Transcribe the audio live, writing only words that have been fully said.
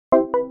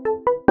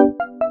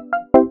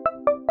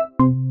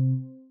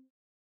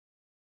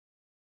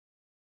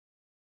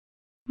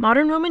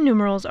Modern Roman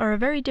numerals are a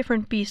very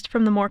different beast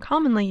from the more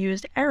commonly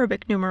used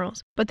Arabic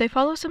numerals, but they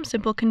follow some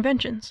simple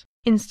conventions.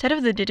 Instead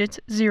of the digits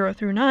 0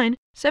 through 9,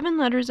 7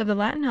 letters of the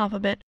Latin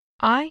alphabet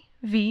I,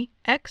 V,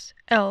 X,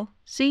 L,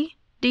 C,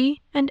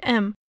 D, and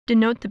M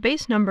denote the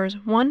base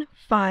numbers 1,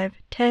 5,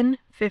 10,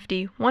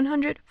 50,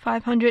 100,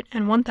 500,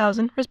 and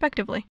 1000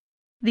 respectively.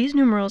 These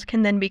numerals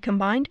can then be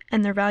combined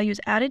and their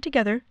values added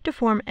together to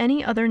form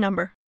any other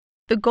number.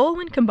 The goal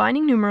when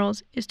combining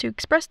numerals is to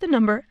express the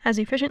number as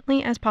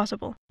efficiently as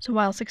possible. So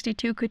while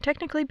 62 could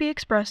technically be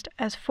expressed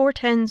as 4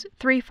 10s,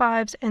 3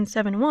 5s, and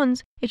 7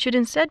 1s, it should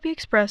instead be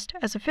expressed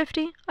as a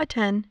 50, a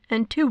 10,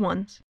 and 2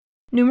 1s.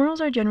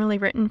 Numerals are generally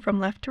written from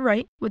left to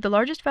right, with the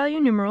largest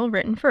value numeral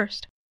written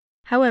first.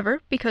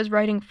 However, because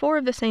writing 4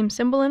 of the same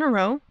symbol in a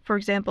row, for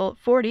example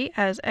 40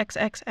 as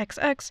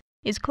XXXX,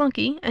 is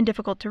clunky and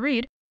difficult to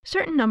read,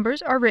 certain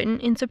numbers are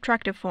written in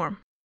subtractive form.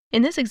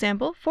 In this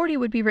example, 40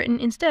 would be written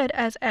instead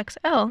as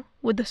XL,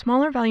 with the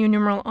smaller value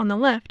numeral on the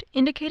left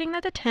indicating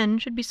that the 10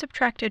 should be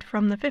subtracted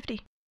from the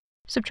 50.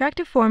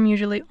 Subtractive form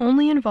usually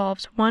only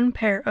involves one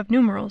pair of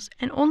numerals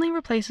and only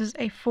replaces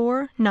a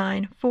 4,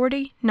 9,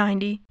 40,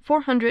 90,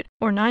 400,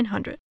 or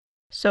 900.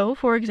 So,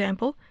 for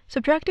example,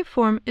 subtractive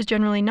form is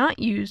generally not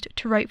used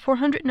to write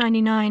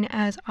 499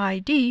 as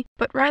ID,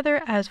 but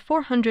rather as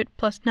 400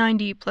 plus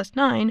 90 plus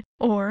 9,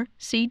 or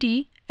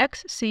CDXCIX.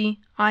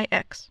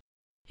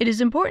 It is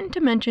important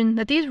to mention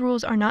that these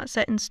rules are not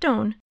set in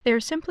stone, they are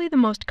simply the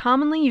most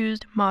commonly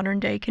used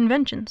modern-day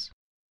conventions.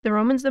 The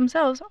Romans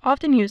themselves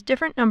often used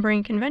different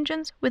numbering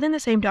conventions within the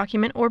same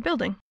document or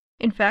building.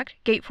 In fact,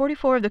 Gate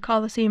 44 of the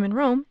Colosseum in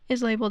Rome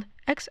is labeled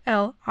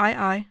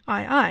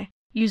XLIIII,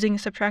 using a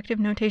subtractive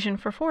notation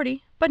for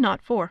 40, but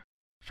not 4.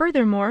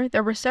 Furthermore,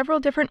 there were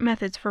several different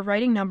methods for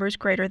writing numbers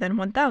greater than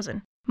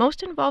 1000.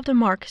 Most involved a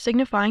mark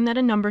signifying that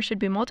a number should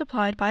be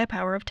multiplied by a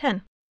power of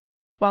 10.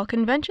 While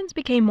conventions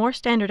became more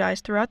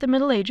standardized throughout the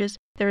Middle Ages,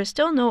 there is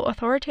still no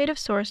authoritative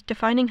source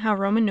defining how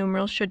Roman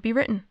numerals should be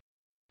written.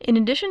 In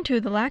addition to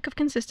the lack of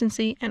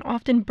consistency and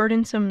often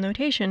burdensome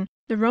notation,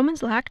 the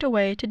Romans lacked a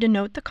way to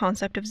denote the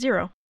concept of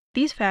zero.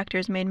 These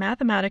factors made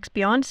mathematics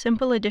beyond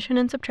simple addition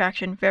and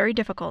subtraction very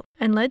difficult,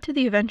 and led to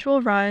the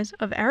eventual rise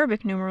of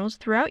Arabic numerals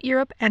throughout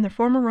Europe and the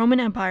former Roman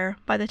Empire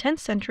by the 10th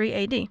century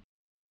AD.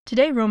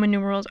 Today, Roman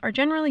numerals are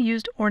generally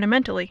used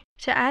ornamentally,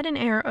 to add an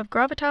air of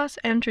gravitas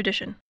and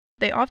tradition.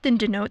 They often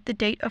denote the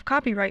date of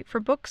copyright for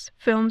books,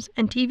 films,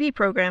 and TV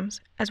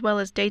programs, as well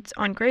as dates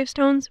on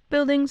gravestones,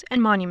 buildings,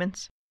 and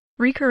monuments.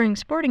 Recurring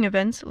sporting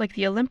events like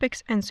the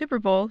Olympics and Super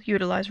Bowl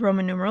utilize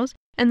Roman numerals,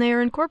 and they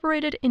are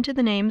incorporated into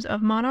the names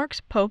of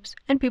monarchs, popes,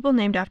 and people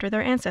named after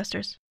their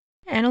ancestors.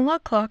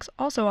 Analog clocks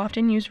also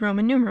often use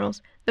Roman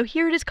numerals, though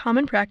here it is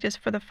common practice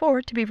for the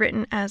 4 to be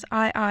written as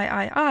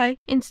III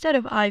instead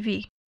of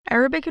IV.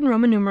 Arabic and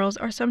Roman numerals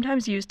are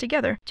sometimes used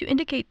together to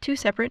indicate two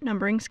separate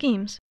numbering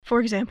schemes,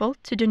 for example,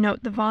 to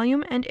denote the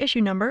volume and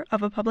issue number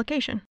of a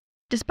publication.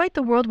 Despite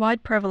the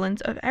worldwide prevalence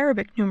of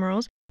Arabic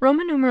numerals,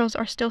 Roman numerals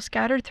are still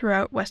scattered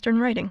throughout Western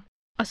writing.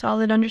 A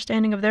solid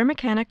understanding of their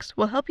mechanics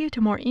will help you to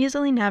more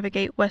easily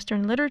navigate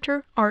Western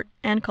literature, art,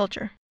 and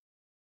culture.